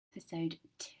Episode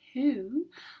 2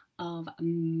 of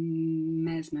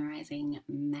Mesmerizing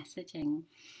Messaging.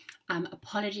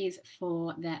 Apologies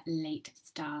for the late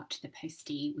start. The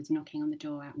postie was knocking on the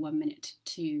door at 1 minute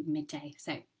to midday.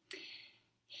 So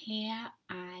here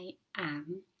I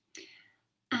am.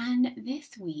 And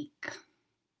this week,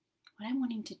 what I'm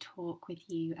wanting to talk with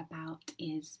you about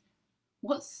is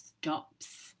what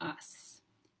stops us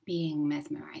being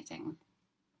mesmerizing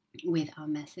with our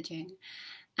messaging.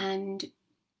 And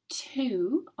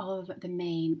two of the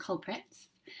main culprits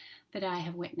that I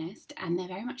have witnessed, and they're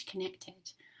very much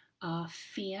connected, are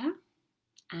fear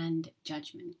and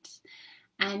judgment.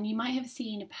 And you might have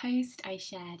seen a post I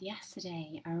shared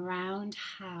yesterday around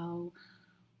how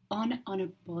on a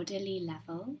bodily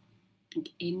level,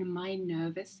 in my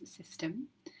nervous system,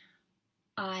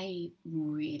 I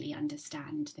really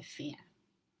understand the fear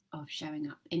of showing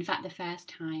up. In fact, the first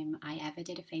time I ever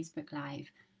did a Facebook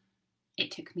Live, it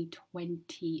took me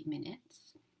 20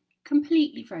 minutes,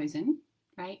 completely frozen,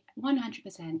 right?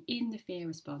 100% in the fear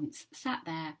response, sat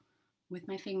there with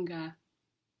my finger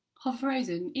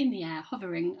frozen in the air,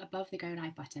 hovering above the go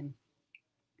live button.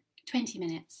 20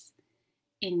 minutes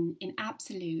in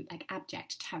absolute,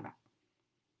 abject terror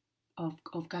of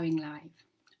going live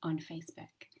on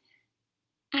Facebook.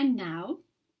 And now,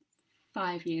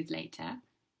 5 years later,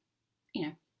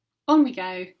 on we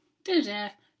go,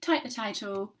 type the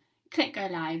title, click go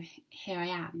live, here I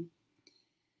am.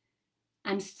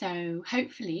 And so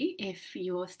hopefully if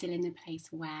you're still in the place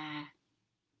where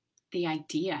the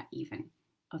idea even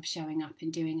of showing up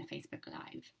and doing a Facebook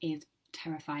Live is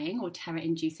terrifying or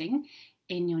terror-inducing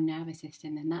in your nervous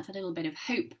system, then that's a little bit of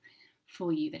hope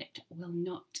for you that it will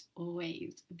not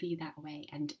always be that way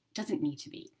and doesn't need to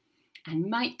be. And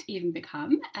might even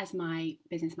become, as my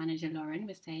business manager Lauren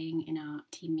was saying in our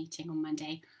team meeting on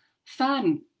Monday,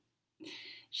 fun.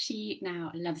 She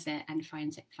now loves it and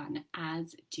finds it fun,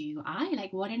 as do I.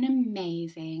 What an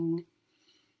amazing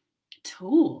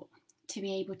tool to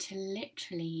be able to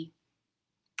literally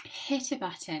hit a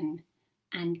button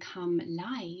and come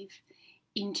live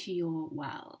into your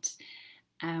world.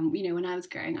 When I was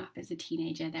growing up as a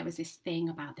teenager, there was this thing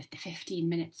about the 15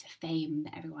 minutes of fame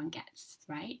that everyone gets,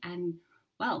 right? And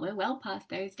well, we're well past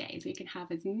those days. We can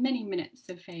have as many minutes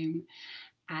of fame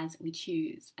as we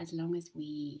choose, as long as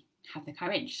we have the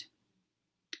courage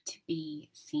to be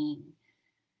seen.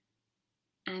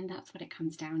 And that's what it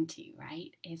comes down to,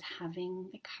 right? Is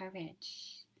having the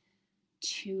courage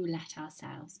to let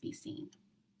ourselves be seen.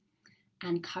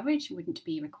 And courage wouldn't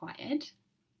be required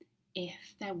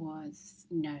if there was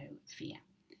no fear.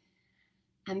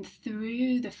 And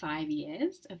through the 5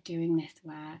 years of doing this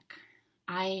work,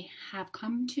 I have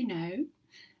come to know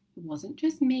it wasn't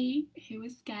just me who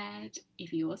was scared.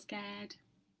 If you're scared,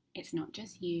 it's not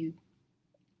just you.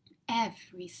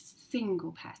 Every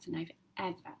single person I've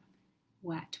ever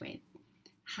worked with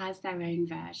has their own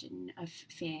version of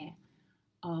fear,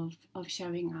 of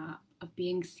showing up, of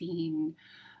being seen,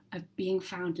 of being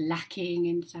found lacking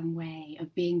in some way,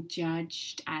 of being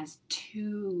judged as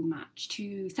too much,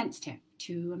 too sensitive,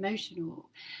 too emotional,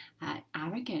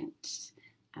 arrogant,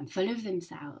 full of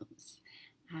themselves,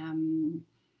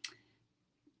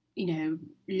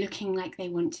 looking like they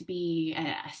want to be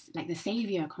like the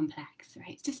savior complex,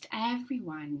 right? It's just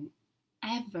everyone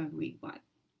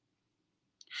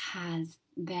has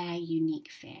their unique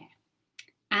fear.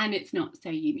 And it's not so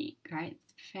unique, right?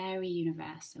 It's very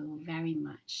universal, very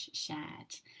much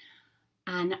shared.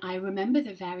 And I remember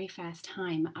the very first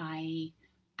time I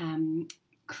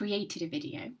created a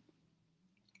video.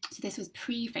 So this was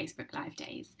pre-Facebook Live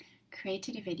days.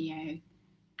 Created a video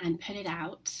and put it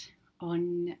out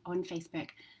on Facebook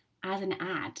as an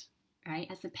ad,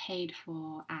 right? As a paid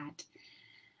for ad.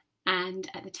 And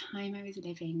at the time I was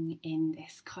living in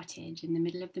this cottage in the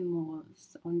middle of the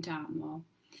moors on Dartmoor.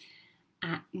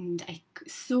 And I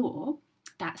saw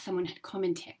that someone had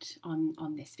commented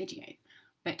on this video.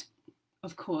 But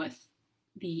of course,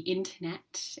 the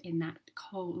internet in that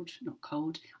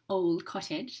old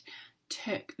cottage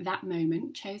chose that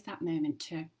moment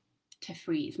to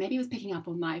freeze. Maybe it was picking up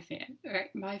on my fear,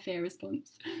 right? My fear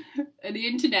response. And the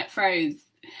internet froze.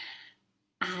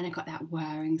 And I got that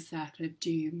whirring circle of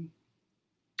doom.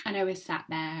 And I was sat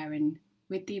there, and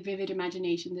with the vivid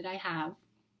imagination that I have,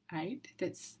 right?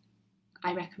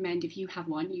 I recommend, if you have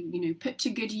one, you put to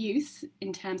good use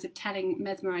in terms of telling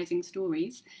mesmerizing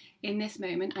stories. In this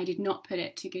moment, I did not put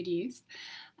it to good use.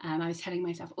 I was telling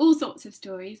myself all sorts of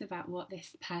stories about what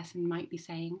this person might be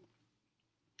saying.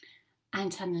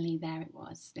 And suddenly there it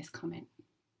was, this comment.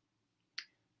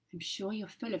 I'm sure you're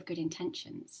full of good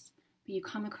intentions, but you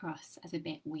come across as a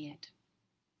bit weird.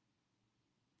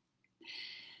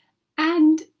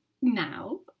 And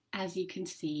now, as you can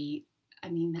see, I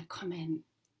mean, that comment,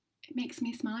 it makes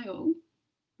me smile,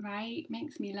 right?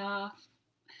 Makes me laugh.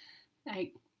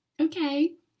 Like,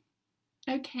 okay.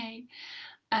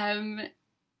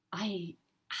 I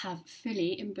have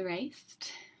fully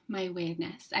embraced my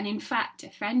weirdness. And in fact, a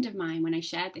friend of mine, when I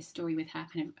shared this story with her,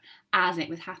 kind of as it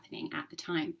was happening at the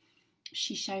time,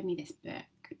 she showed me this book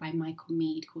by Michael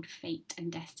Meade called Fate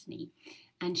and Destiny.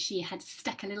 And she had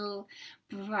stuck a little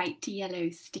bright yellow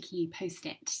sticky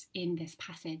post-it in this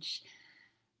passage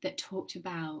that talked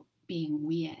about being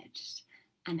weird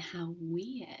and how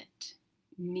weird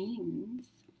means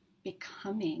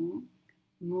becoming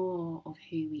more of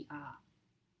who we are.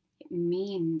 It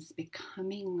means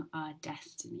becoming our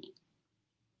destiny.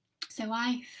 So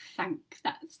I thank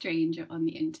that stranger on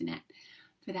the internet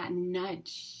for that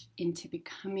nudge into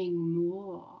becoming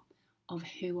more of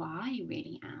who I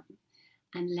really am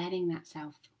and letting that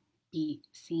self be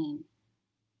seen.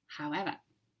 However,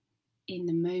 in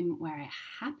the moment where it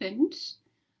happened,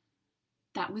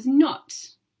 that was not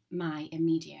my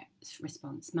immediate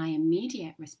response. My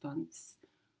immediate response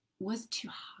was to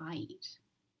hide.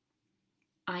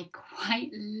 I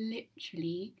quite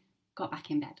literally got back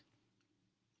in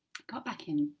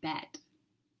bed.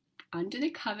 Under the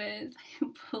covers, I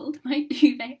pulled my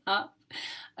duvet up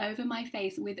over my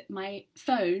face with my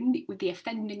phone with the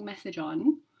offending message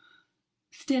on,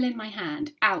 still in my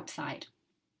hand, outside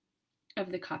of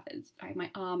the covers, right?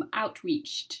 My arm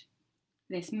outreached.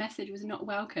 This message was not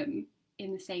welcome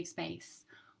in the safe space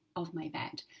of my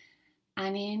bed.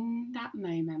 And in that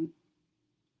moment,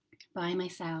 by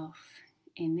myself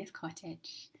in this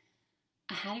cottage,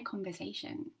 I had a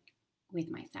conversation with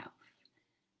myself.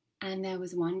 And there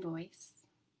was one voice,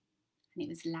 and it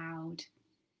was loud,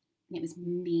 and it was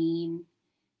mean.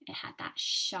 It had that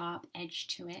sharp edge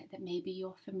to it that maybe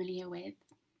you're familiar with.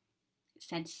 It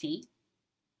said, see,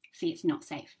 it's not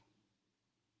safe.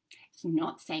 It's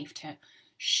not safe to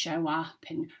show up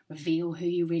and reveal who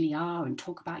you really are and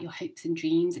talk about your hopes and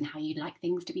dreams and how you'd like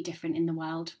things to be different in the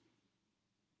world.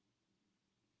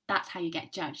 That's how you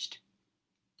get judged.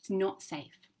 It's not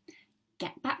safe.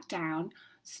 Get back down.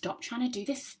 Stop trying to do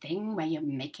this thing where you're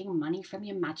making money from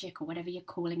your magic or whatever you're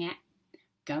calling it.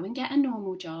 Go and get a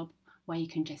normal job where you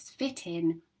can just fit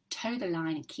in, toe the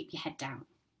line and keep your head down.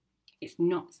 It's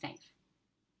not safe.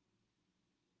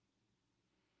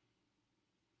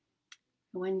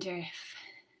 I wonder if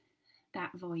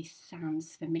that voice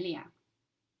sounds familiar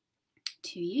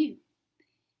to you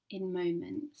in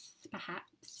moments,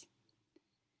 perhaps.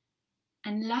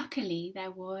 And luckily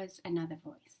there was another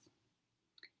voice.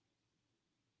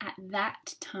 At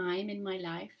that time in my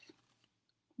life,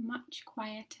 much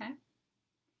quieter,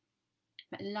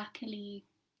 but luckily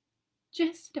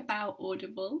just about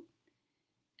audible.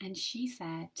 And she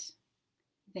said,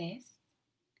 this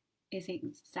is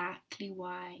exactly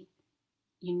why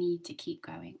you need to keep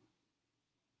going.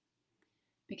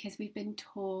 Because we've been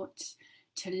taught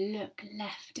to look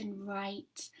left and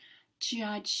right,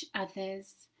 judge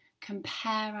others,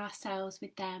 compare ourselves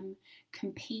with them,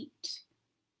 compete.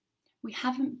 We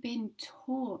haven't been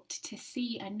taught to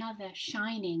see another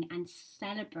shining and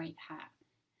celebrate her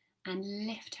and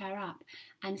lift her up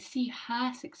and see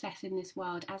her success in this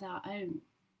world as our own.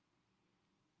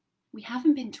 We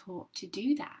haven't been taught to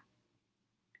do that.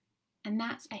 And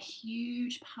that's a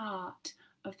huge part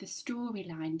of the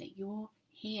storyline that you're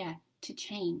here to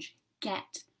change.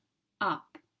 Get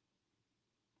up.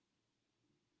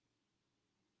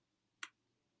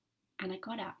 And I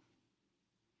got up.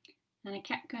 And I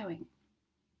kept going.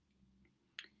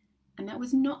 And that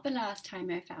was not the last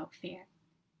time I felt fear.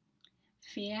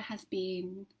 Fear has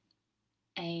been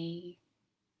an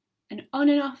on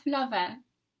and off lover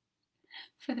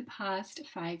for the past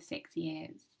 5-6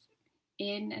 years,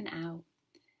 in and out.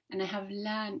 And I have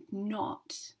learned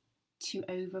not to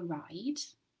override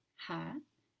her,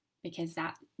 because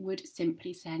that would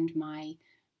simply send my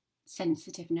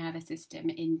sensitive nervous system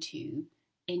into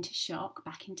shock,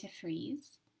 back into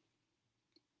freeze,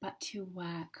 but to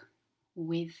work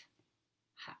with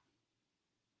her.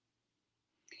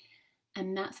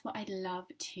 And that's what I'd love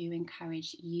to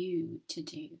encourage you to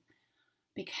do,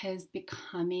 because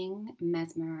becoming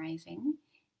mesmerizing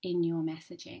in your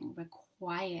messaging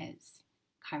requires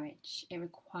courage. It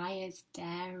requires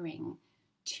daring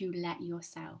to let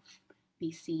yourself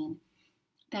be seen.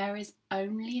 There is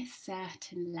only a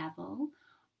certain level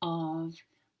of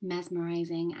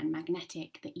mesmerizing and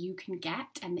magnetic that you can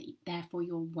get, and that therefore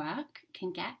your work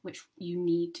can get, which you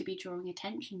need to be drawing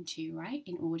attention to, right,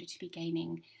 in order to be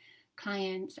gaining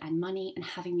clients and money and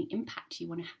having the impact you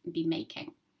want to be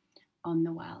making on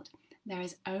the world. There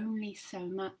is only so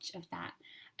much of that,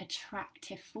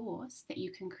 attractive force that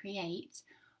you can create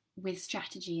with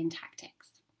strategy and tactics.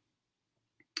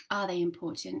 Are they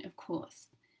important? Of course,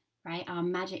 right? Our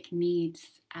magic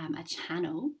needs a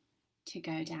channel to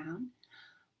go down.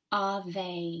 Are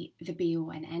they the be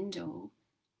all and end all?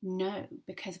 No,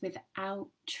 because without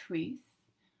truth,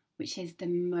 which is the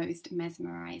most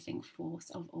mesmerizing force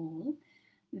of all,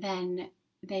 then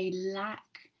they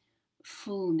lack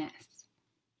fullness,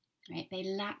 right? They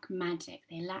lack magic,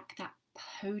 they lack that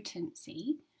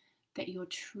potency that your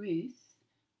truth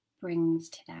brings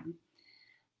to them.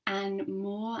 And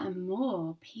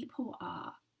more people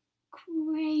are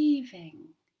craving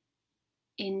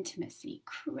intimacy,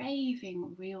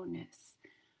 craving realness.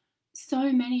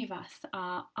 So many of us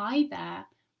are either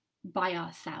by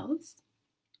ourselves,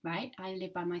 right? I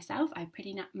live by myself. I've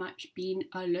pretty much been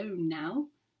alone now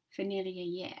for nearly a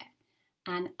year.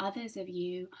 And others of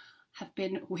you have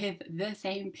been with the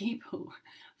same people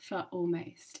for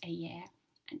almost a year.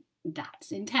 And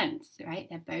that's intense, right?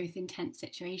 They're both intense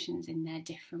situations in their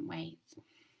different ways.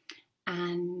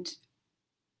 And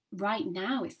right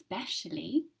now,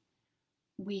 especially,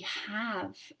 we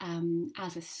have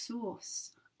as a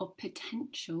source of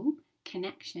potential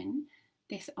connection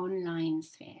this online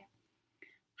sphere.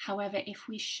 However, if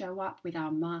we show up with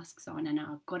our masks on and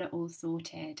our got it all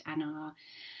sorted and our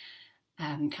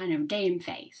kind of game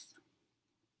face,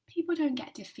 people don't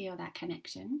get to feel that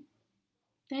connection.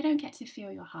 They don't get to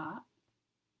feel your heart.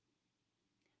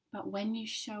 But when you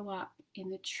show up in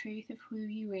the truth of who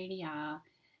you really are,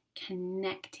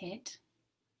 connected,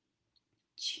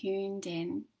 tuned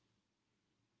in,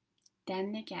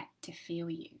 then they get to feel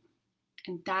you.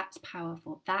 And that's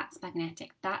powerful, that's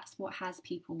magnetic, that's what has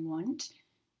people want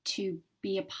to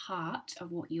be a part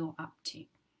of what you're up to.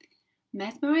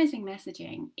 Mesmerizing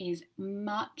messaging is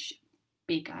much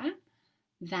bigger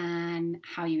than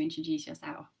how you introduce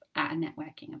yourself at a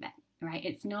networking event, right?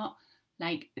 It's not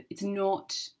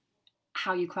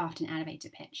how you craft an elevator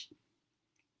pitch.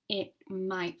 It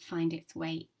might find its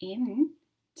way in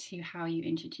to how you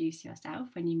introduce yourself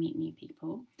when you meet new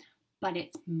people, but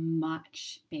it's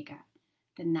much bigger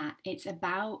than that. It's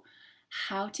about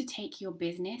how to take your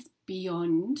business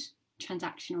beyond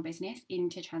transactional business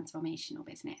into transformational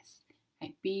business,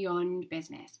 right? Beyond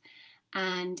business.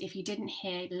 And if you didn't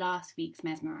hear last week's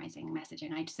mesmerizing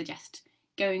messaging, I'd suggest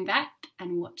going back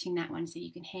and watching that one so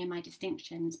you can hear my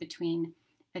distinctions between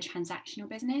a transactional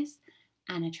business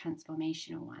and a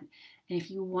transformational one. And if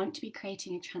you want to be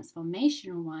creating a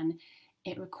transformational one,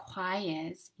 it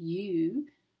requires you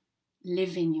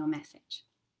living your message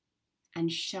and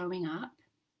showing up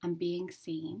and being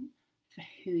seen for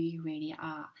who you really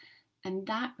are. And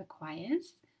that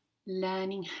requires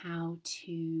learning how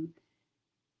to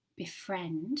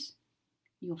befriend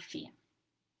your fear.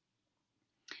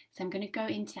 So I'm going to go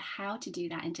into how to do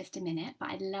that in just a minute, but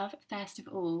I'd love first of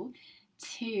all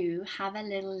to have a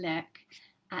little look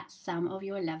at some of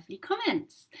your lovely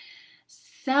comments.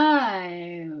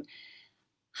 So,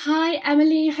 hi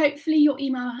Emily, hopefully your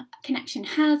email connection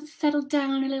has settled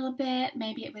down a little bit.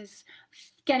 Maybe it was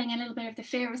getting a little bit of the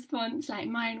fear response like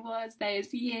mine was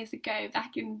those years ago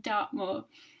back in Dartmoor.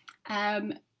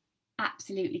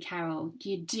 Absolutely, Carol,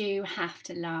 you do have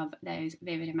to love those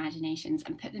vivid imaginations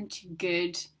and put them to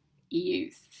good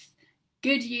use.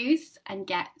 Good use, and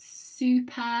get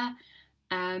super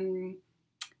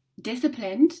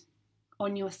disciplined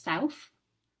on yourself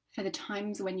for the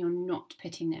times when you're not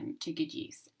putting them to good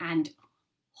use, and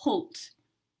halt,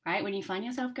 right? When you find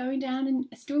yourself going down in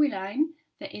a storyline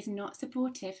that is not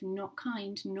supportive, not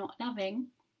kind, not loving,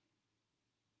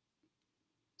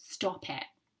 stop it,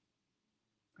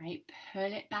 right?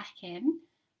 Pull it back in,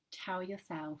 tell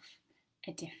yourself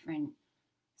a different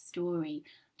story.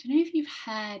 I don't know if you've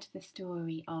heard the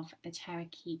story of the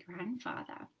Cherokee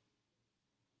grandfather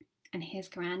and his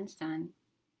grandson,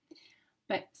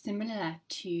 but similar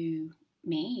to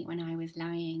me when I was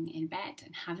lying in bed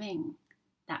and having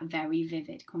that very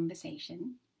vivid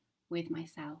conversation with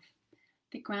myself,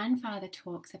 the grandfather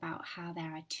talks about how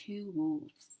there are two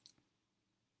wolves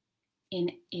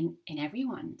in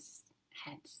everyone's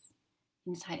heads,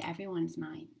 inside everyone's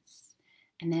minds.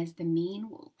 And there's the mean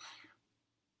wolf,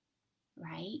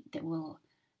 right, that will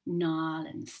gnarl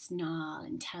and snarl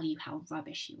and tell you how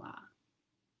rubbish you are.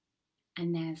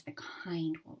 And there's the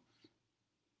kind wolf,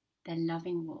 the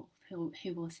loving wolf,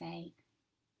 who will say,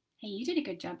 hey, you did a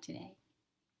good job today.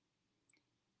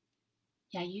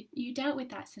 Yeah, you dealt with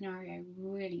that scenario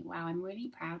really well. I'm really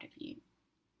proud of you.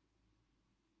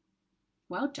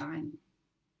 Well done.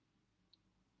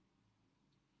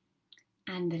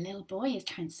 And the little boy is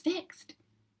transfixed.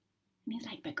 And he's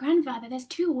like, but grandfather, there's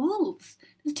two wolves.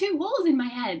 There's two wolves in my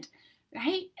head.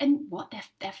 right? And what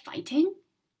they're fighting,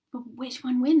 but which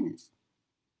one wins?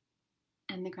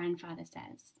 And the grandfather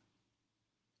says,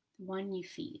 the one you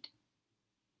feed.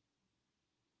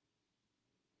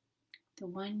 The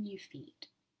one you feed.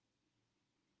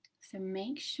 So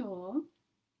make sure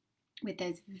with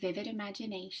those vivid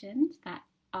imaginations that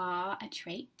are a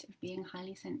trait of being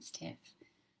highly sensitive,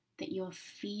 that you're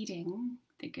feeding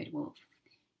the good wolf.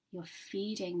 You're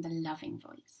feeding the loving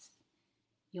voice.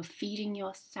 You're feeding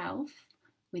yourself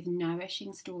with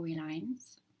nourishing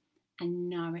storylines and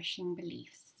nourishing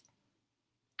beliefs,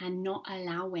 and not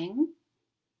allowing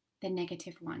the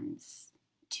negative ones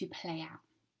to play out.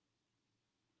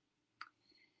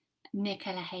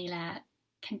 Nicola Hayler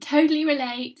can totally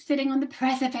relate, sitting on the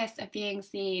precipice of being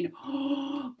seen,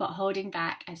 but holding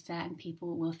back as certain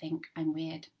people will think I'm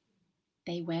weird.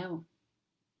 They will.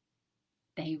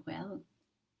 They will.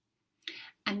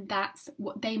 And that's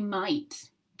what they might,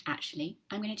 actually.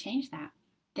 I'm going to change that.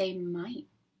 They might.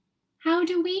 How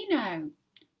do we know?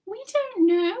 We don't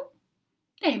know.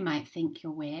 They might think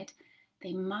you're weird.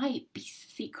 They might be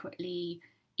secretly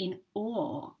in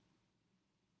awe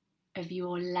of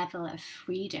your level of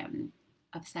freedom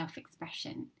of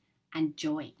self-expression and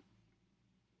joy,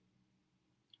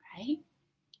 right?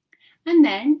 And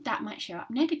then that might show up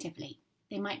negatively.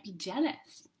 They might be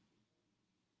jealous,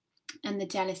 and the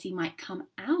jealousy might come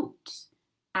out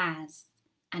as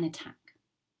an attack,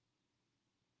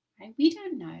 right? We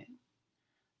don't know,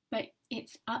 but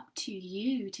it's up to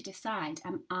you to decide,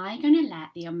 am I going to let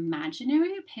the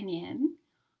imaginary opinion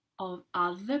of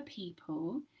other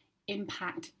people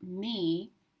impact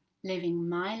me living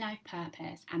my life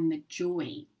purpose and the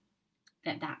joy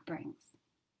that that brings?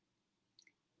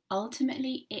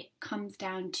 Ultimately, it comes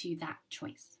down to that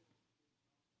choice.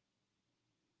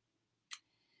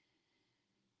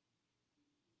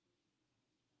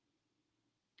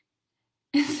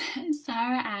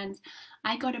 Sarah Ann's,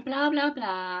 I got a blah blah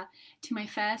blah to my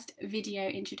first video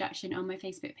introduction on my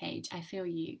Facebook page. I feel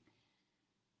you.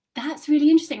 That's really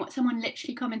interesting. What someone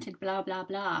literally commented blah blah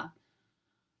blah.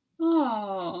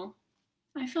 Oh,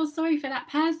 I feel sorry for that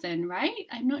person, right?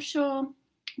 I'm not sure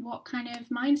what kind of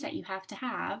mindset you have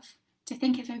to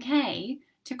think it's okay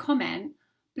to comment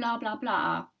blah blah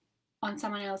blah on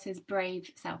someone else's brave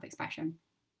self-expression.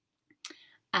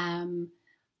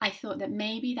 I thought that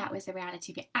maybe that was the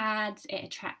reality of your ads. It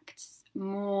attracts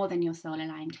more than your soul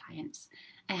aligned clients.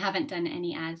 I haven't done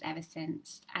any ads ever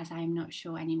since, as I'm not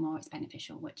sure anymore it's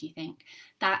beneficial. What do you think?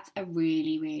 That's a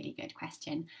really, really good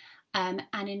question. And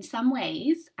in some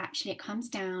ways, actually, it comes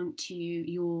down to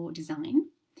your design.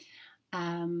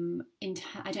 I don't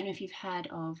know if you've heard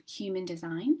of human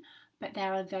design, but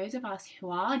there are those of us who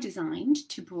are designed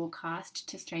to broadcast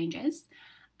to strangers,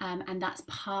 and that's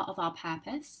part of our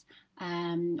purpose,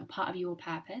 part of your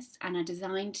purpose, and are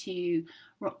designed to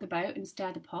rock the boat and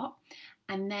stir the pot,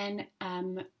 and then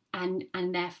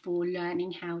and therefore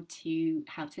learning how to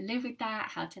live with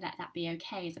that, how to let that be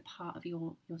okay, is a part of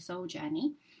your soul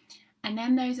journey. And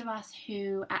then those of us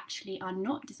who actually are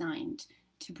not designed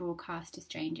to broadcast to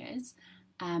strangers,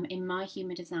 in my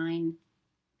human design,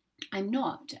 I'm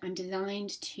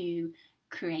designed to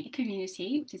create a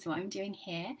community, which is what I'm doing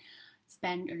here,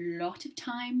 spend a lot of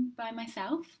time by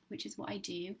myself, which is what I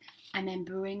do, and then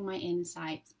bring my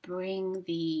insights, bring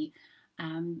the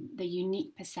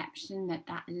unique perception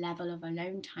that level of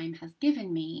alone time has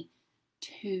given me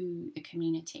to the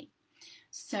community.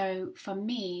 So for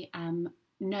me,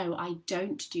 no, I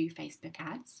don't do Facebook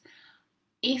ads.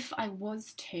 If I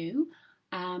was to,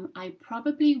 I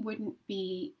probably wouldn't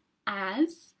be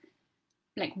as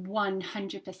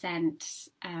 100%,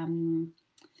 I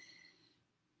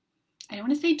don't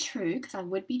want to say true, because I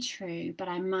would be true, but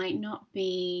I might not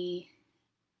be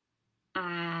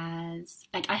as,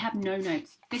 I have no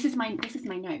notes. This is my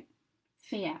note.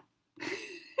 Fear.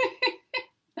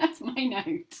 That's my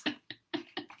note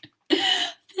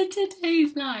for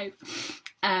today's live.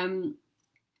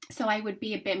 So I would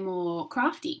be a bit more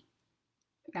crafty,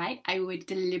 right? I would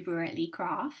deliberately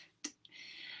craft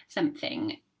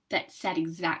something that said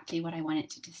exactly what I wanted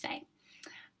it to say.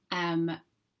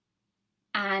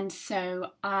 And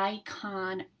so I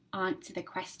can't answer the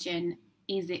question,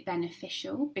 is it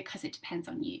beneficial? Because it depends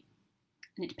on you,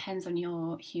 and it depends on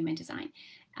your human design.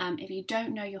 If you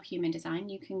don't know your human design,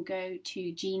 you can go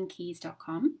to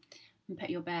genekeys.com and put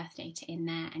your birth data in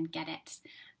there and get it.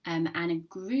 And a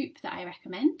group that I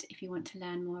recommend, if you want to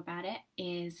learn more about it,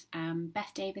 is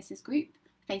Beth Davis's group,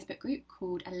 Facebook group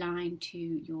called Align to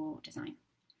Your Design.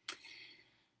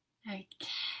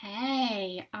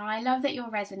 Okay, I love that you're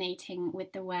resonating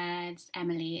with the words,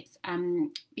 Emily. It's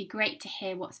be great to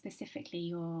hear what specifically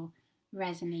you're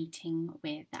resonating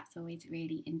with. That's always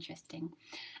really interesting.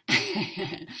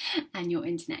 And your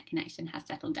internet connection has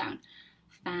settled down.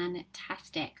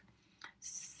 Fantastic.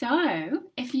 So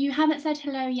if you haven't said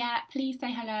hello yet, please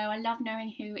say hello. I love knowing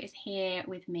who is here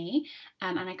with me,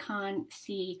 and I can't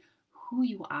see who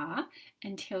you are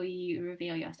until you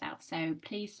reveal yourself. So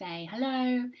please say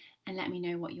hello and let me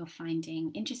know what you're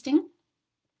finding interesting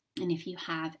and if you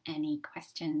have any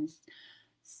questions.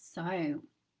 So,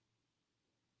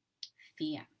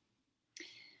 fear.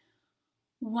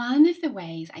 One of the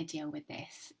ways I deal with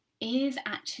this is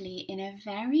actually in a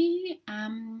very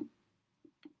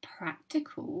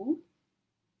practical,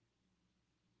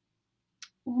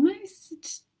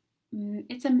 almost,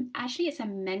 it's a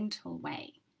mental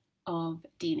way of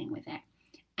dealing with it.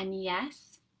 And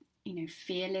yes, you know,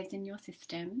 fear lives in your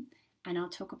system, and I'll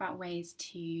talk about ways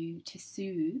to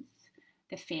soothe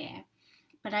the fear.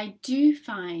 But I do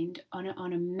find on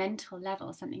a mental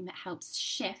level something that helps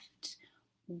shift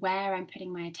where I'm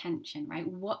putting my attention, right?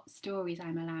 What stories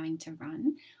I'm allowing to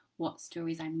run, what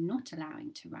stories I'm not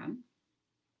allowing to run,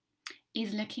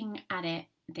 is looking at it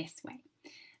this way.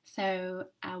 So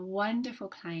a wonderful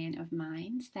client of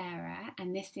mine, Sarah,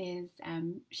 and this is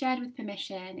shared with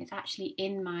permission, it's actually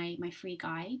in my free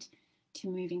guide to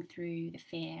moving through the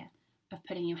fear of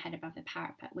putting your head above the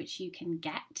parapet, which you can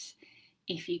get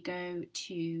if you go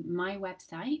to my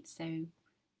website, so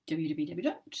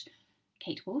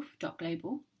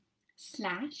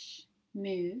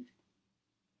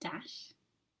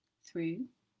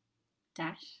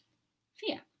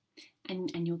www.katewolf.global/move-through-fear,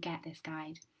 and you'll get this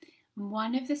guide. And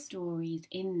one of the stories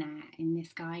in there, in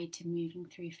this guide to moving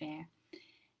through fear,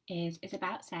 is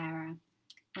about Sarah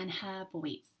and her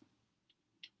boys.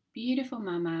 Beautiful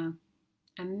mama,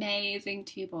 amazing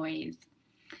 2 boys.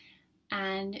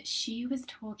 And she was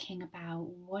talking about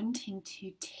wanting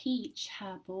to teach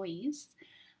her boys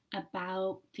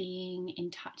about being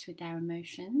in touch with their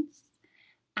emotions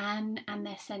and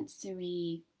their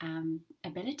sensory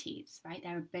abilities, right?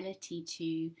 Their ability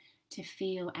to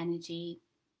feel energy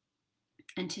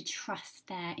and to trust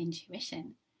their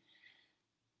intuition.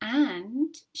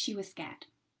 And she was scared.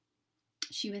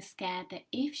 She was scared that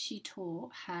if she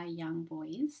taught her young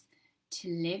boys to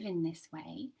live in this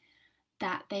way,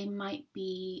 that they might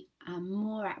be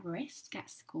more at risk at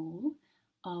school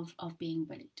of being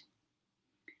bullied.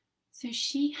 So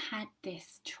she had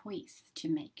this choice to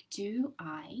make. Do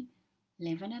I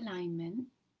live in alignment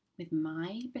with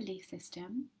my belief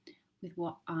system, with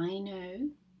what I know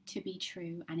to be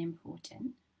true and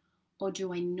important, or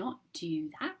do I not do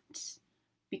that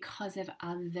because of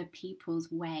other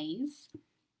people's ways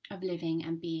of living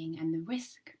and being and the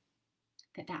risk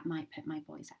that might put my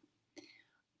boys at?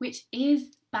 Which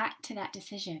is back to that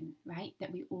decision, right,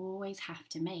 that we always have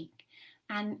to make.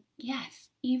 And yes,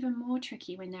 even more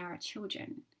tricky when there are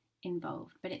children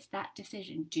involved, but it's that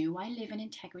decision. Do I live in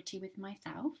integrity with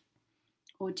myself,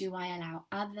 or do I allow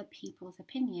other people's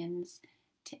opinions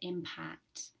to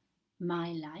impact my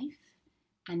life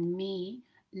and me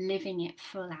living it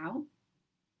full out,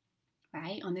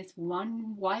 right, on this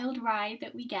one wild ride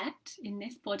that we get in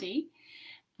this body,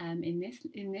 in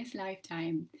this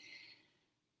lifetime?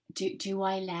 Do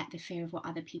I let the fear of what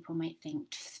other people might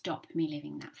think stop me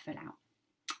living that full out?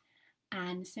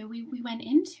 And so we went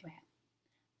into it.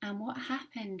 And what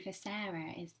happened for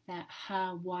Sarah is that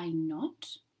her why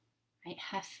not, right,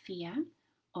 her fear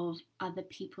of other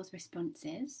people's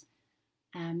responses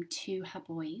to her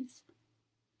boys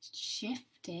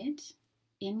shifted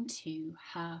into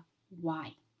her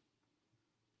why.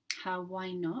 Her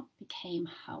why not became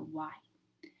her why.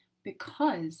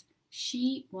 Because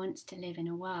she wants to live in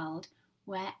a world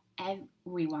where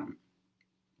everyone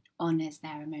honours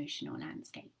their emotional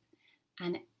landscape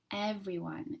and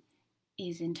everyone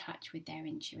is in touch with their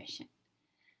intuition.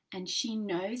 And she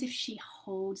knows if she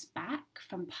holds back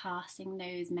from passing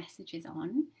those messages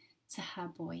on to her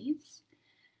boys,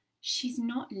 she's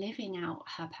not living out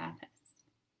her purpose,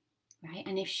 right?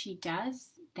 And if she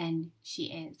does, then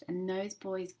she is. And those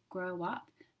boys grow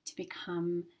up to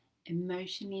become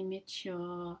emotionally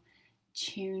mature,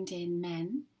 tuned in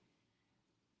men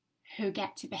who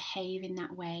get to behave in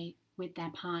that way with their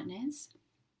partners,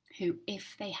 who,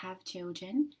 if they have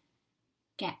children,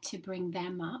 get to bring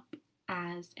them up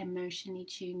as emotionally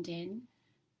tuned in,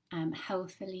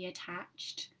 healthily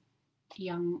attached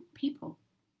young people,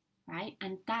 right?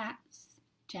 And that's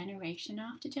generation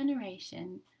after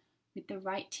generation, with the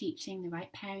right teaching, the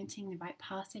right parenting, the right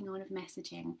passing on of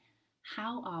messaging,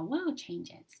 how our world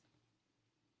changes.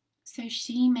 So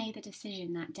she made the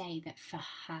decision that day that for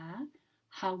her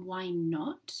why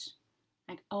not,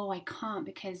 like, oh, I can't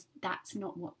because that's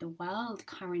not what the world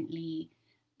currently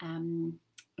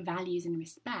values and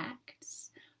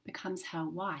respects becomes her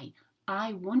why.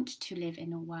 I want to live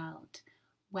in a world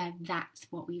where that's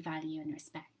what we value and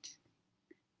respect.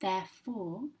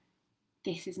 Therefore,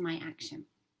 this is my action.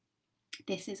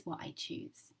 This is what I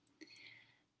choose.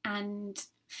 And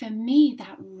for me,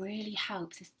 that really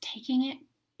helps, is taking it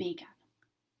bigger,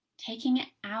 taking it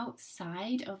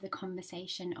outside of the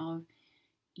conversation of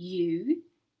you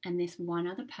and this one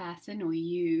other person, or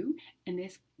you and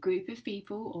this group of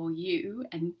people, or you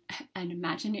and an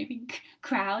imaginary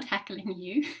crowd heckling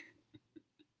you,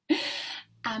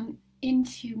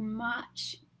 into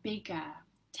much bigger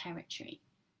territory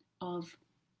of,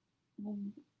 well,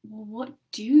 what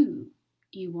do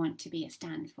you want to be a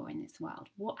stand for in this world?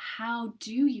 How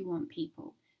do you want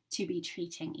people to be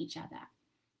treating each other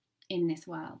in this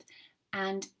world?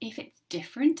 And if it's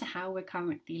different to how we're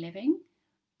currently living,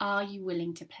 are you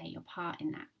willing to play your part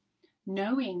in that?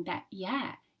 Knowing that,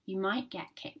 yeah, you might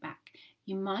get kickback,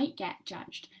 you might get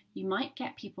judged, you might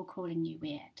get people calling you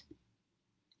weird.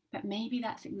 But maybe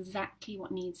that's exactly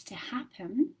what needs to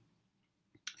happen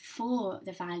for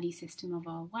the value system of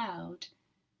our world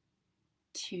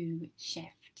to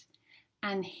shift.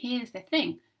 And here's the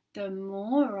thing, the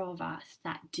more of us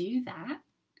that do that,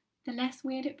 the less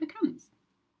weird it becomes,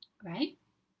 right?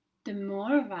 The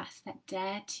more of us that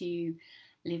dare to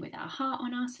live with our heart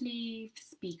on our sleeve,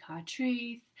 speak our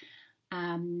truth,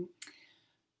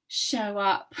 show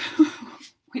up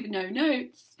with no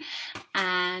notes,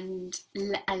 and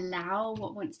allow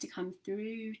what wants to come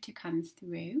through,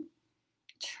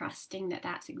 trusting that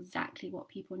that's exactly what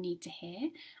people need to hear,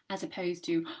 as opposed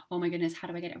to, oh my goodness, how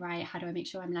do I get it right? How do I make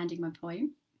sure I'm landing my point?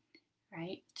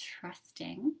 Right?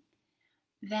 Trusting,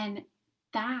 then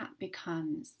that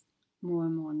becomes more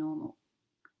and more normal.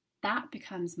 That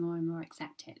becomes more and more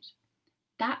accepted.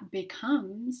 That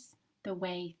becomes the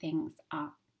way things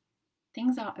are.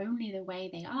 Things are only the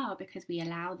way they are because we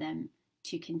allow them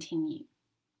to continue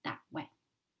that way.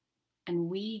 And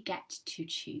we get to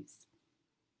choose.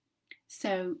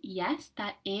 So yes,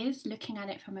 that is looking at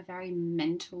it from a very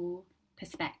mental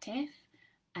perspective,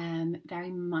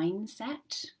 very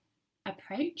mindset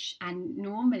approach. And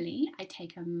normally I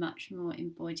take a much more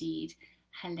embodied,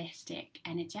 holistic,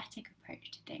 energetic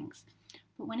approach to things.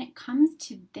 But when it comes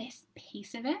to this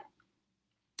piece of it,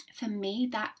 for me,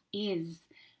 that is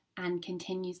and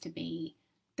continues to be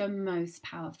the most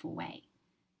powerful way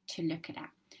to look at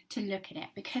it,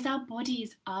 because our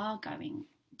bodies are going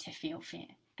to feel fear.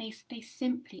 They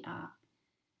simply are,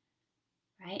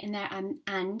 right?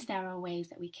 And there are ways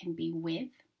that we can be with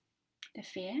the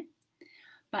fear,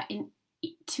 but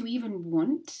to even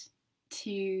want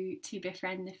to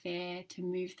befriend the fear, to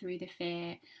move through the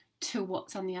fear to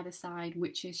what's on the other side,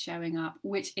 which is showing up,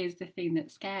 which is the thing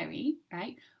that's scary,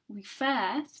 right? We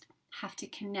first have to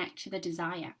connect to the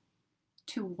desire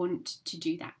to want to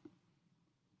do that.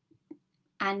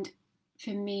 And for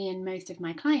me and most of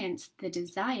my clients, the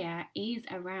desire is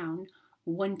around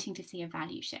wanting to see a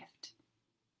value shift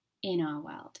in our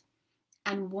world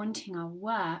and wanting our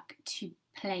work to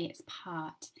play its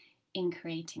part in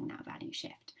creating that value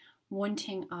shift,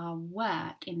 wanting our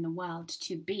work in the world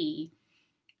to be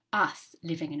us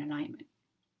living in alignment.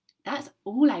 That's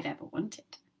all I've ever wanted.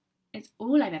 It's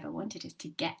all I've ever wanted, is to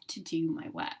get to do my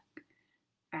work,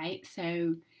 right?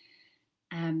 So,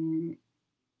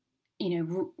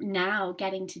 now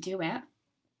getting to do it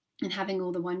and having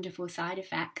all the wonderful side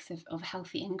effects of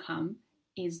healthy income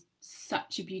is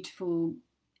such a beautiful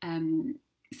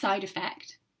side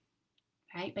effect,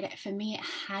 right? But for me, it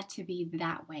had to be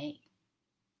that way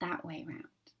around.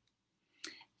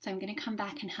 So I'm going to come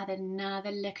back and have another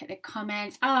look at the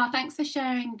comments. Oh, thanks for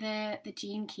sharing the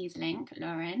Gene Keys link,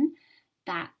 Lauren.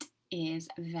 That is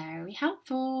very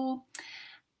helpful.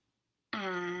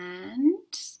 And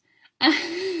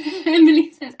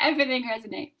Emily says everything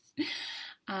resonates.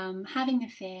 Having the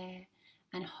fear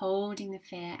and holding the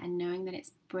fear and knowing that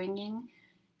it's bringing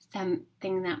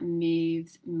something that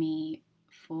moves me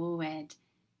forward.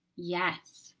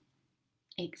 Yes,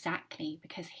 exactly.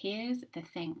 Because here's the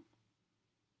thing.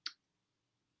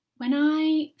 When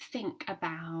I think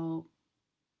about,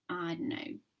 I don't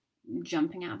know,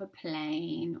 jumping out of a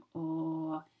plane,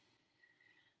 or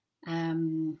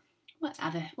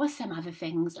what's some other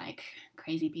things like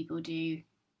crazy people do?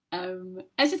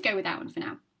 Let's just go with that one for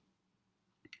now.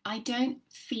 I don't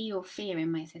feel fear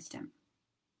in my system.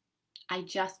 I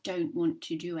just don't want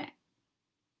to do it.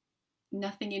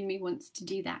 Nothing in me wants to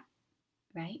do that,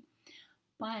 right?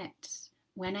 But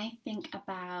when I think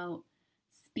about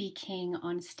speaking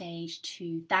on stage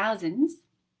to thousands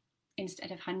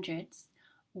instead of hundreds,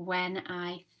 when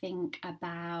I think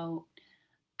about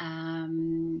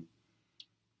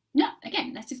no,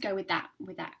 again, let's just go with that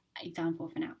example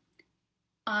for now.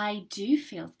 I do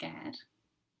feel scared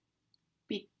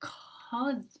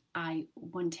because I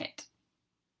want it.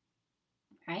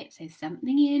 Right? So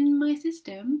something in my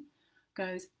system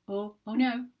goes, oh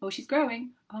no, oh she's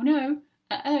growing, oh no,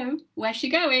 where's she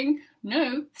going?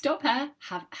 No, stop her.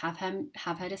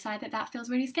 Have her decide that feels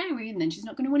really scary, and then she's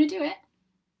not going to want to do it.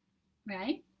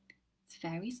 Right? It's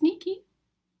very sneaky.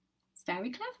 It's very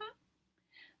clever.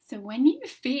 So when you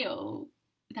feel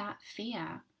that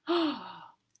fear,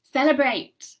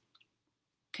 celebrate,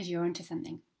 because you're onto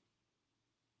something.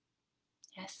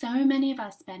 Yeah, so many of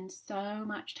us spend so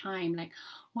much time like,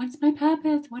 what's my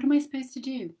purpose? What am I supposed to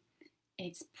do?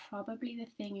 It's probably the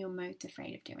thing you're most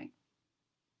afraid of doing.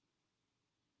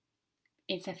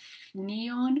 It's a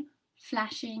neon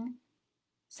flashing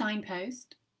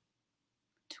signpost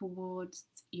towards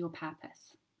your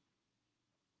purpose.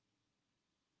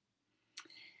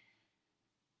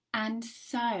 And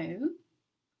so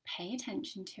pay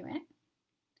attention to it.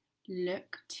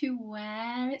 Look to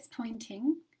where it's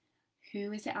pointing.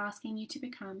 Who is it asking you to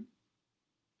become?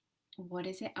 What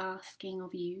is it asking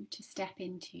of you to step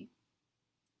into?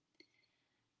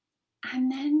 And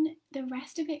then the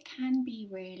rest of it can be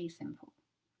really simple,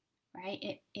 right?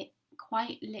 It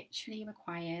quite literally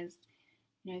requires,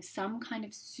 some kind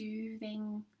of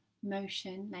soothing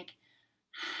motion, like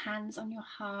hands on your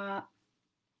heart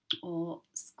or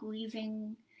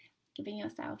squeezing, giving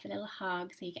yourself a little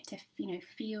hug so you get to,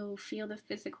 feel the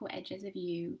physical edges of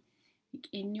you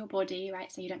in your body,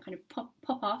 right? So you don't kind of pop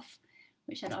off,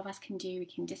 which a lot of us can do. We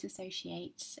can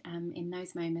disassociate in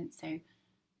those moments. So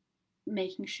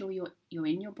making sure you're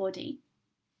in your body,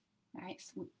 right?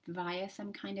 So via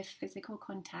some kind of physical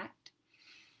contact,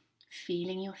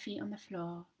 feeling your feet on the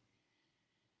floor,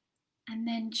 and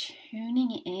then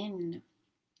tuning in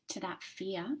to that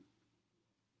fear,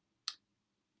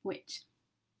 which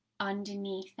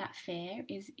underneath that fear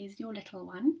is your little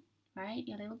one, right?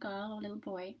 Your little girl or little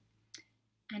boy,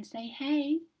 and say,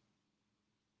 hey,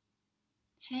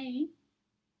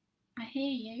 I hear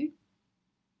you.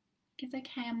 It's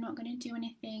okay, I'm not going to do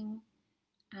anything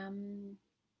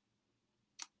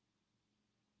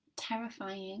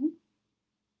terrifying,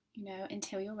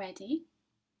 until you're ready.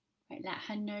 Right? Let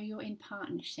her know you're in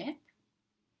partnership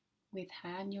with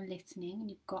her and you're listening and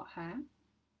you've got her.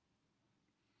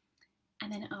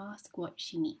 And then ask what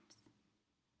she needs.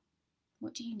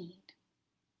 What do you need?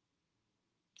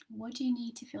 What do you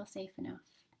need to feel safe enough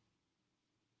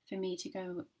for me to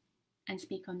go and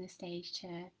speak on this stage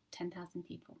to 10,000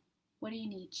 people? What do you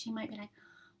need? She might be like,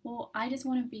 well, I just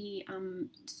want to be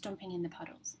stomping in the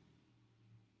puddles.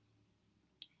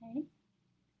 Okay.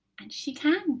 And she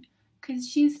can, because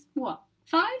she's what,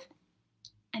 5?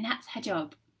 And that's her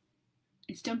job,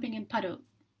 is stomping in puddles.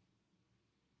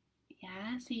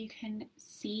 Yeah, so you can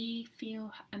see,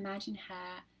 feel, imagine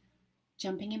her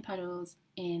jumping in puddles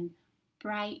in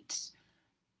bright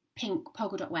pink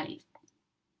polka dot wellies,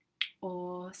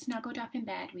 or snuggled up in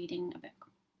bed reading a book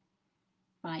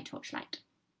by torchlight,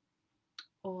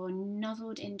 or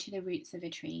nuzzled into the roots of a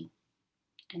tree,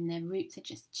 and the roots are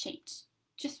just shaped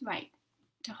just right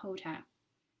to hold her,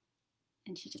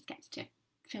 and she just gets to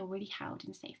feel really held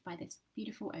and safe by this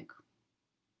beautiful oak.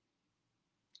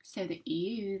 So that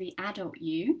you, the adult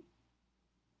you,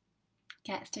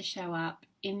 gets to show up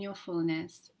in your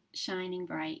fullness, shining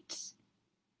bright.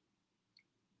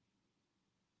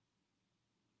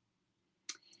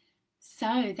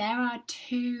 So there are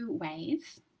 2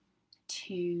 ways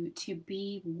to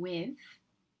be with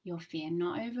your fear,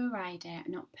 not override it,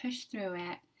 not push through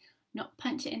it, not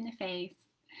punch it in the face,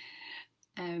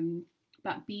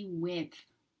 but be with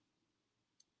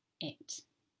it,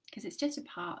 because it's just a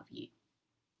part of you.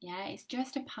 Yeah, it's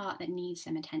just a part that needs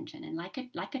some attention, and like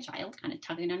a child kind of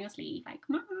tugging on your sleeve, like,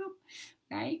 Mom,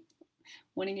 right?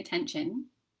 Wanting attention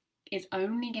is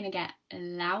only going to get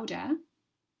louder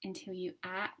until you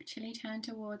actually turn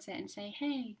towards it and say,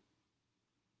 hey,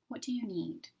 what do you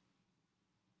need?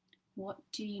 What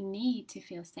do you need to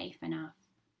feel safe enough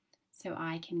so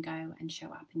I can go and show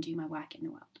up and do my work in the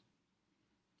world?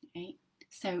 Okay?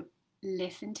 So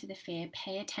listen to the fear,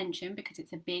 pay attention, because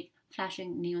it's a big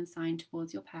flashing neon sign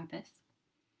towards your purpose.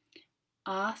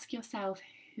 Ask yourself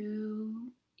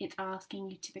who it's asking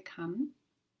you to become: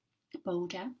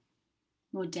 bolder,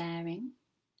 more daring,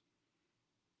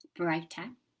 brighter,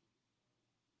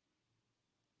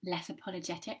 less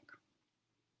apologetic.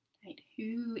 Right?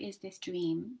 Who is this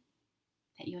dream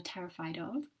that you're terrified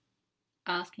of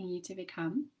asking you to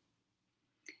become?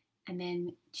 And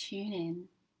then tune in,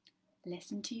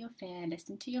 listen to your fear,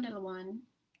 listen to your little one.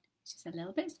 She's a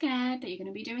little bit scared that you're going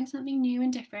to be doing something new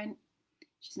and different.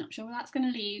 she's not sure where that's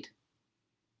going to lead,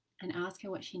 and ask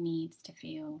her what she needs to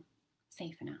feel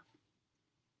safe enough.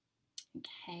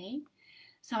 Okay,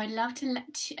 so I'd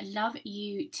love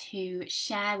you to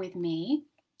share with me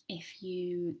if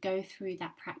you go through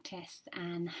that practice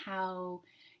and how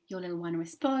your little one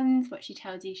responds, what she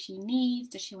tells you she needs.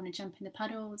 Does she want to jump in the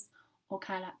puddles or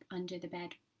curl up under the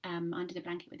bed, under the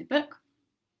blanket with a book?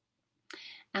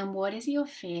 And what is your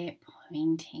fear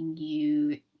pointing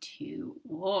you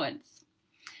towards?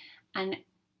 And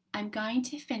I'm going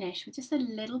to finish with just a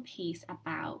little piece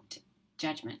about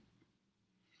judgment.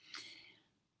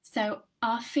 So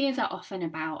our fears are often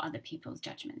about other people's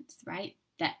judgments, right?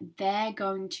 That they're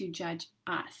going to judge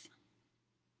us.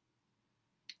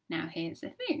 Now here's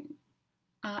the thing.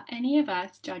 Are any of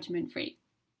us judgment free?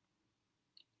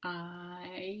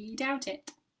 I doubt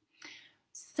it.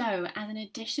 So as an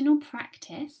additional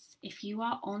practice, if you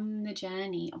are on the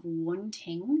journey of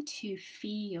wanting to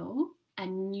feel a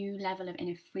new level of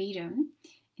inner freedom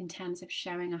in terms of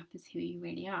showing up as who you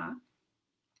really are,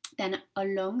 then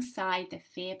alongside the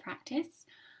fear practice,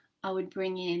 I would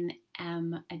bring in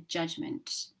a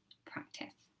judgment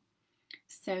practice.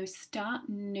 So start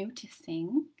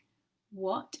noticing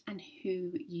what and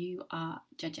who you are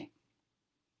judging.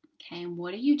 Okay, and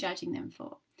what are you judging them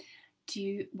for?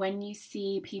 When you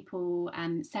see people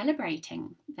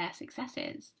celebrating their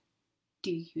successes,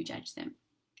 do you judge them?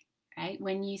 Right?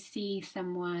 When you see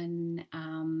someone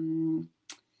and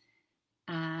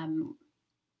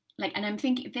I'm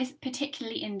thinking this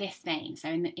particularly in this vein, so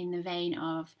in the vein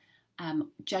of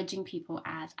judging people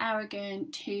as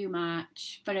arrogant, too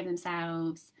much, full of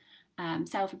themselves,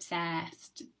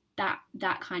 self-obsessed,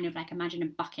 that kind of, like, imagine a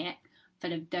bucket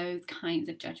full of those kinds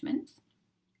of judgments.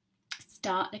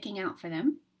 Start looking out for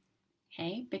them,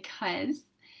 okay? Because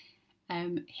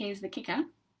here's the kicker,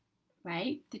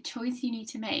 right? The choice you need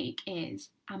to make is,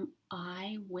 am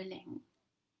I willing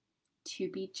to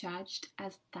be judged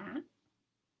as that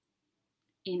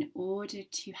in order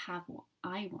to have what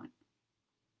I want?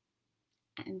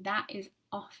 And that is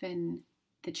often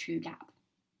the true gap,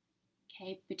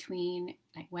 okay, between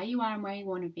like where you are and where you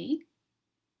want to be,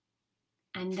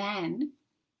 and then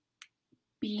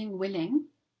being willing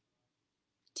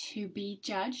to be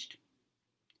judged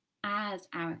as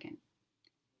arrogant,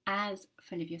 as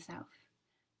full of yourself,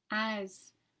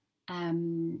 as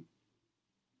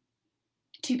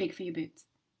too big for your boots,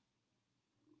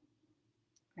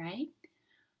 right?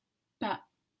 But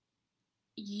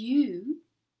you,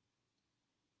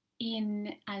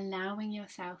 in allowing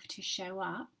yourself to show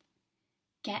up,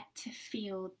 get to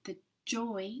feel the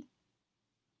joy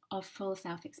of full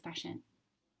self-expression.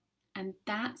 And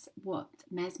that's what's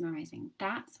mesmerizing.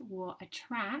 That's what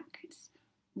attracts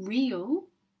real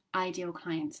ideal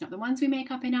clients, not the ones we make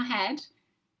up in our head,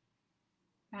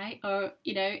 right? Or,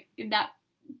 in that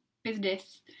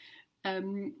business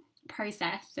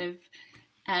process of,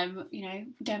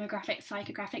 demographics,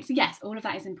 psychographics. Yes, all of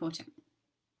that is important.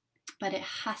 But it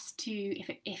has to,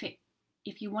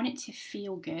 if you want it to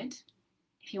feel good,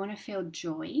 if you want to feel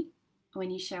joy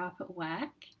when you show up at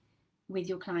work with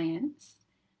your clients,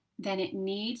 then it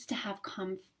needs to have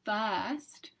come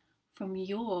first from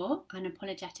your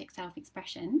unapologetic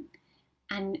self-expression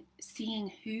and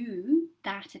seeing who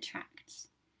that attracts,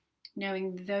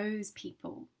 knowing those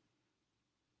people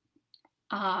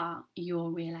are your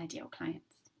real ideal clients.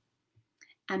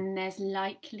 And there's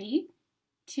likely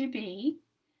to be,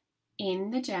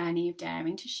 in the journey of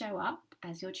daring to show up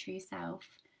as your true self,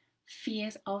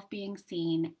 fears of being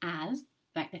seen as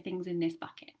like the things in this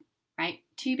bucket, right?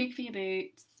 Too big for your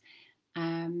boots,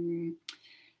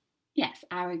 yes,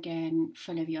 arrogant,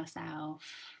 full of yourself,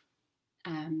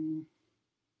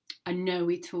 a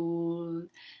know-it-all,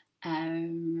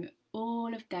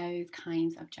 all of those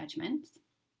kinds of judgments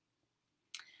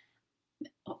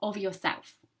of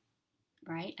yourself,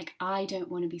 right? Like, I don't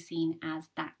want to be seen as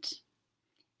that.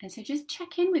 And so just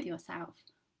check in with yourself.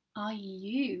 Are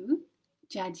you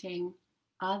judging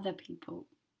other people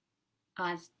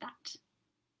as that?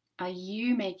 Are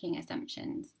you making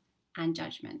assumptions and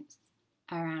judgments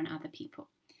around other people?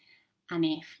 And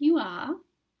if you are,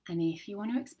 and if you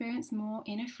want to experience more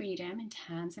inner freedom in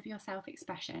terms of your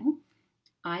self-expression,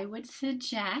 I would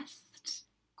suggest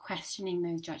questioning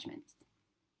those judgments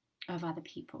of other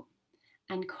people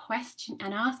and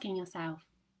asking yourself,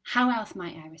 how else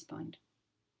might I respond?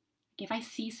 If I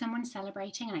see someone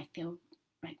celebrating and I feel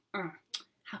like,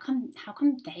 how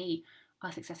come they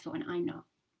are successful and I'm not?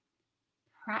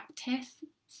 Practice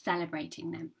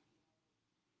celebrating them,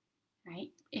 right?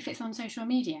 If it's on social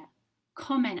media,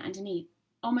 comment underneath,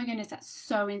 oh my goodness, that's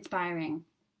so inspiring,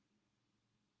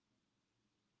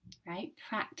 right?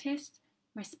 Practice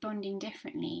responding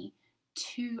differently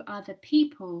to other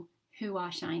people who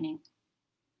are shining.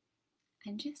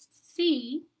 And just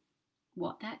see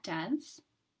what that does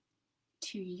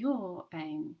to your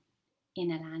own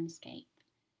inner landscape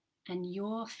and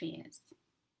your fears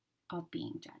of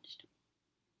being judged.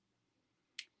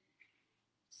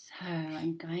 So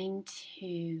I'm going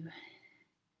to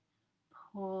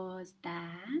pause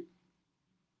there.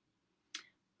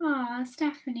 Oh,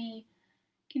 Stephanie,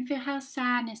 you can feel how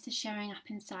sadness is showing up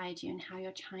inside you and how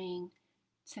you're trying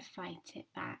to fight it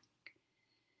back.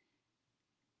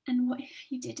 And what if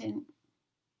you didn't?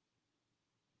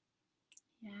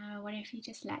 Yeah, what if you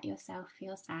just let yourself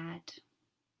feel sad?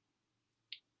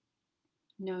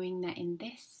 Knowing that in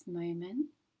this moment,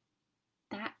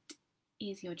 that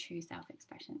is your true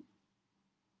self-expression.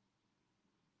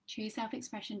 True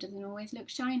self-expression doesn't always look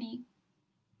shiny.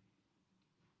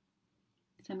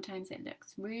 Sometimes it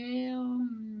looks real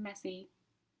messy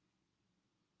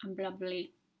and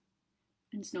blubbly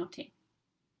and snotty.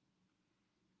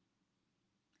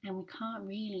 And we can't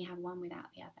really have one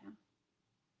without the other.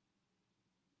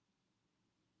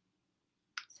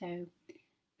 So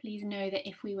please know that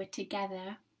if we were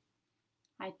together,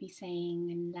 I'd be saying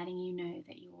and letting you know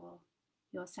that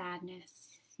your sadness,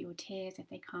 your tears, if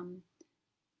they come,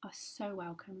 are so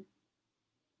welcome.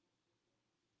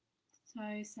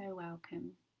 So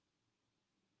welcome.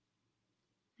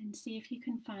 And see if you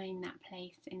can find that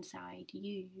place inside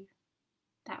you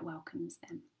that welcomes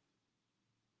them,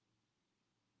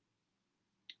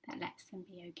 that lets them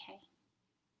be okay.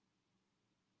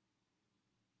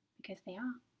 Because they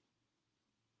are.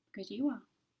 Because you are.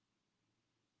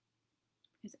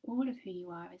 Because all of who you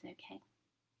are is okay.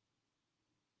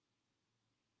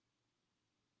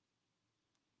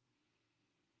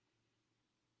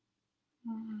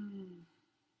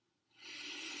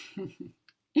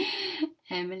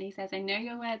 Emily says, I know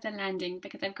your words are landing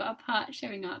because I've got a part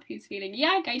showing up who's feeling,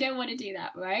 yuck, I don't want to do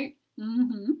that, right?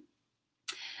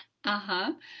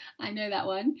 I know that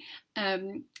one.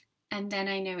 And then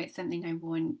I know it's something I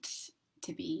want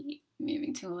to be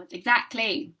moving towards.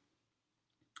 Exactly.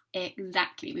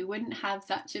 We wouldn't have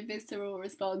such a visceral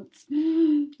response.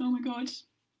 Oh my God.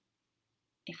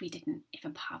 If a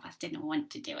part of us didn't want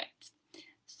to do it.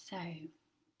 So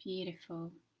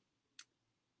beautiful.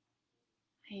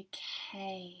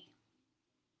 Okay.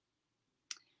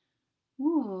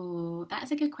 Ooh,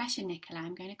 that's a good question, Nicola.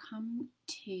 I'm going to come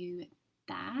to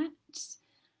that.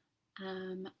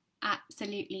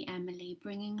 Absolutely, Emily.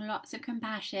 Bringing lots of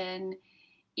compassion,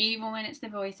 even when it's the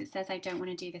voice that says, I don't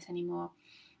want to do this anymore.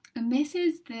 And this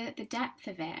is the depth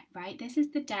of it, right? This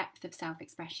is the depth of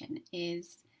self-expression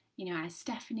is, as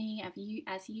Stephanie,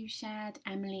 as you shared,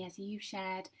 Emily, as you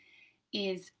shared,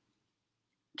 is,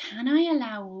 can I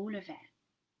allow all of it?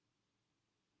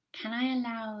 Can I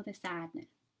allow the sadness?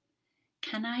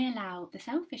 Can I allow the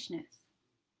selfishness?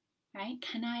 Right?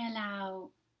 Can I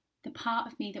allow the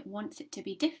part of me that wants it to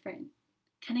be different?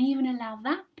 Can I even allow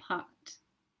that part?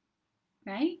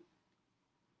 Right?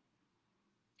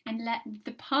 And let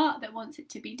the part that wants it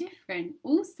to be different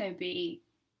also be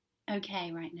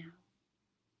okay right now.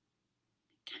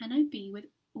 Can I be with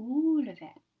all of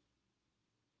it?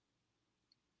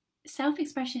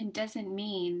 Self-expression doesn't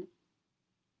mean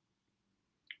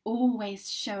always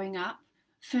showing up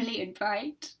fully and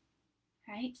bright,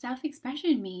 right?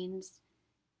 Self-expression means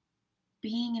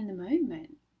being in the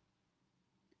moment,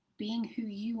 being who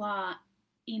you are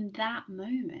in that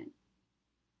moment.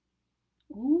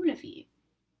 All of you.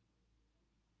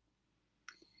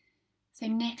 So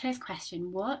Nicola's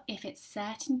question, what if it's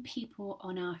certain people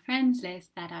on our friends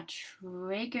list that are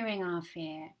triggering our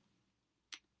fear?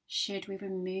 Should we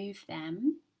remove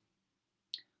them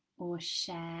or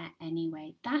share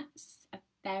anyway? That's a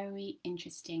very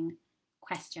interesting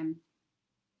question.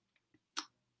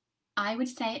 I would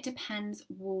say it depends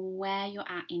where you're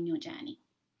at in your journey.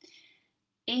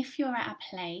 If you're at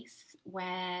a place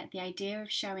where the idea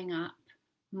of showing up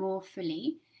more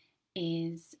fully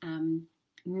is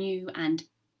new and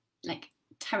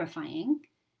terrifying,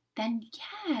 then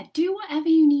yeah, do whatever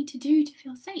you need to do to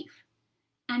feel safe.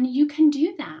 And you can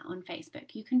do that on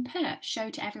Facebook. You can put show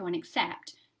to everyone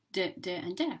except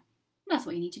and That's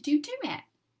what you need to do. Do it.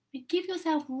 Give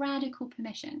yourself radical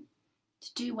permission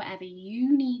to do whatever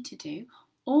you need to do,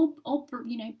 or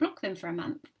block them for a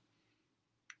month.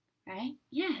 Right?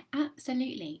 Yeah,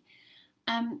 absolutely.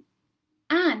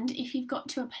 And if you've got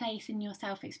to a place in your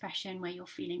self-expression where you're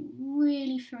feeling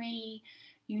really free,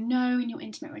 in your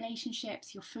intimate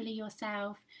relationships, you're fully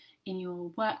yourself, in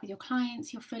your work with your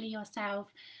clients, you're fully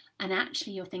yourself, and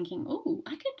actually you're thinking, oh,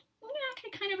 I could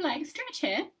kind of stretch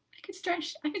here. I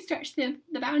I could stretch the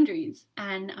boundaries,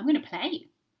 and I'm going to play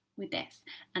with this,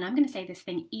 and I'm going to say this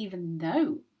thing even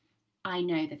though I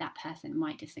know that that person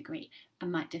might disagree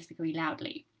and might disagree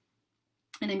loudly.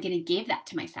 And I'm going to give that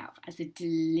to myself as a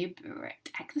deliberate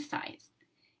exercise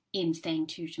in staying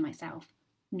true to myself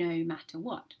no matter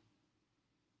what.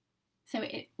 So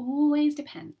it always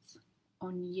depends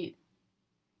on you.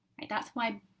 Right? That's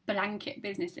why blanket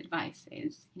business advice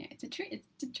is, it's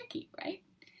tricky, right?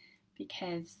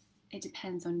 Because it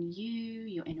depends on you,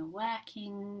 your inner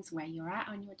workings, where you're at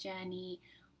on your journey,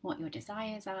 what your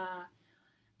desires are.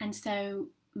 And so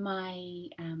my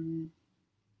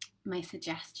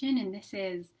suggestion, and this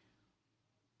is,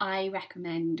 I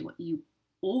recommend what you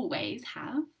always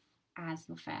have as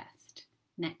your first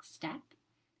next step,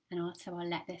 and also I'll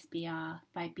let this be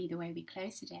the way we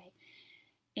close today,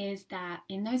 is that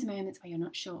in those moments where you're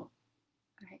not sure,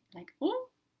 right, like, oh,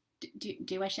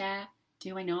 do I share?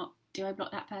 Do I not? Do I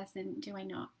block that person? Do I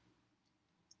not?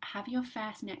 Have your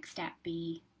first next step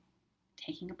be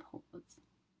taking a pause,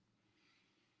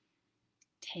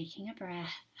 taking a breath.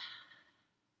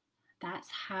 That's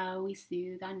how we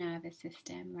soothe our nervous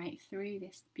system, right, through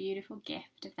this beautiful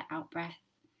gift of the out breath.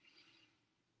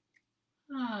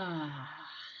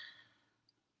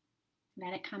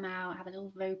 Let it come out, have a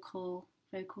little vocal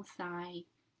sigh.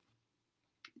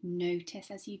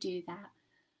 Notice as you do that,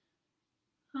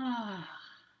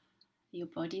 your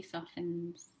body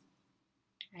softens,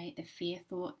 right? The fear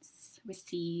thoughts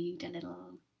recede a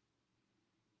little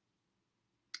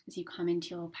as you come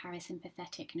into your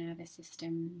parasympathetic nervous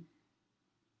system,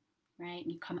 right?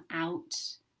 You come out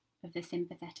of the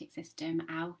sympathetic system,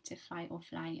 out of fight or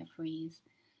flight or freeze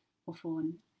or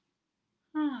fawn.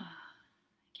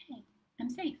 Okay, I'm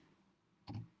safe.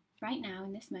 Right now,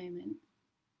 in this moment,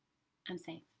 I'm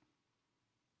safe.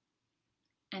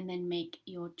 And then make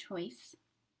your choice,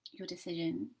 your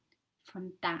decision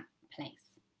from that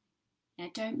place. Now,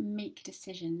 don't make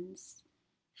decisions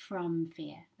from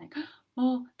fear. Like,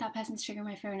 oh, that person's triggering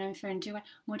my fear and I'm fearing.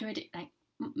 What do I do? Like,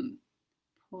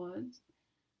 pause.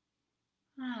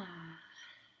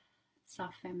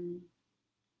 Soften.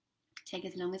 Take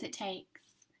as long as it takes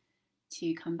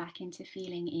to come back into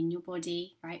feeling in your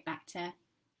body, right? Back to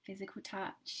physical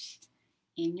touch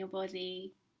in your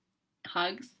body,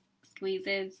 hugs,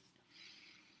 squeezes.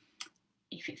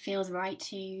 If it feels right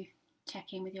to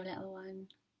check in with your little one,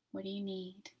 what do you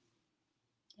need?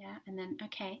 Yeah, and then,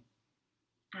 okay,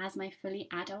 as my fully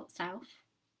adult self,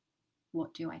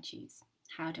 what do I choose?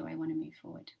 How do I want to move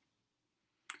forward?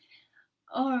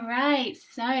 All right,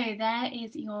 so there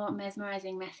is your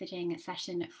mesmerizing messaging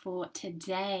session for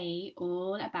today,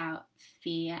 all about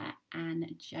fear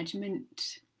and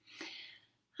judgment.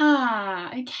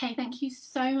 Okay, thank you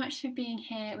so much for being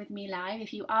here with me live.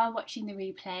 If you are watching the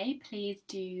replay, please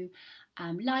do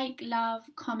like, love,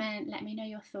 comment, let me know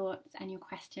your thoughts and your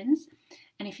questions.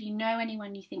 And if you know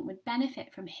anyone you think would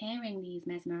benefit from hearing these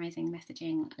mesmerizing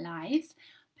messaging lives,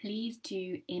 please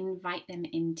do invite them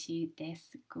into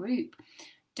this group.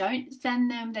 Don't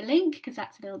send them the link because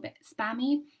that's a little bit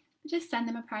spammy. Just send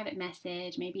them a private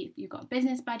message. Maybe if you've got a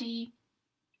business buddy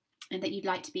and that you'd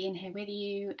like to be in here with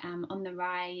you on the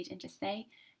ride, and just say,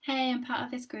 hey, I'm part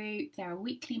of this group. There are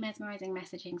weekly mesmerizing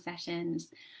messaging sessions.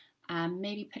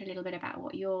 Maybe put a little bit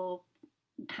about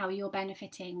how you're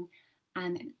benefiting,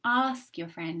 and ask your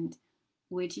friend,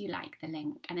 would you like the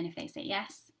link? And then if they say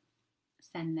yes,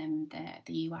 send them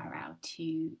the URL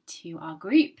to our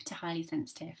group, to Highly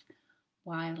Sensitive,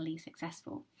 Wildly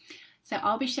Successful. So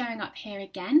I'll be showing up here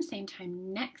again, same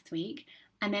time next week.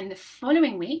 And then the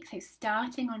following week, so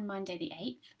starting on Monday the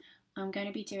 8th, I'm going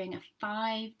to be doing a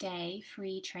 5-day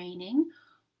free training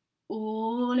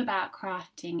all about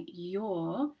crafting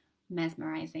your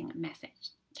mesmerizing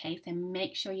message. Okay, so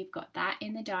make sure you've got that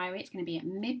in the diary. It's going to be at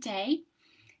midday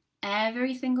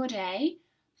every single day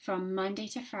from Monday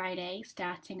to Friday,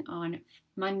 starting on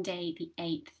Monday the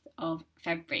 8th of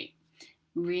February.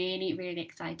 Really, really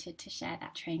excited to share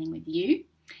that training with you.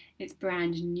 It's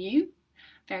brand new,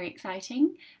 very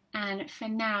exciting. And for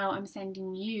now, I'm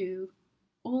sending you,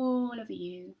 all of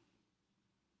you,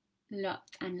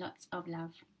 lots and lots of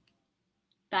love.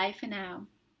 Bye for now.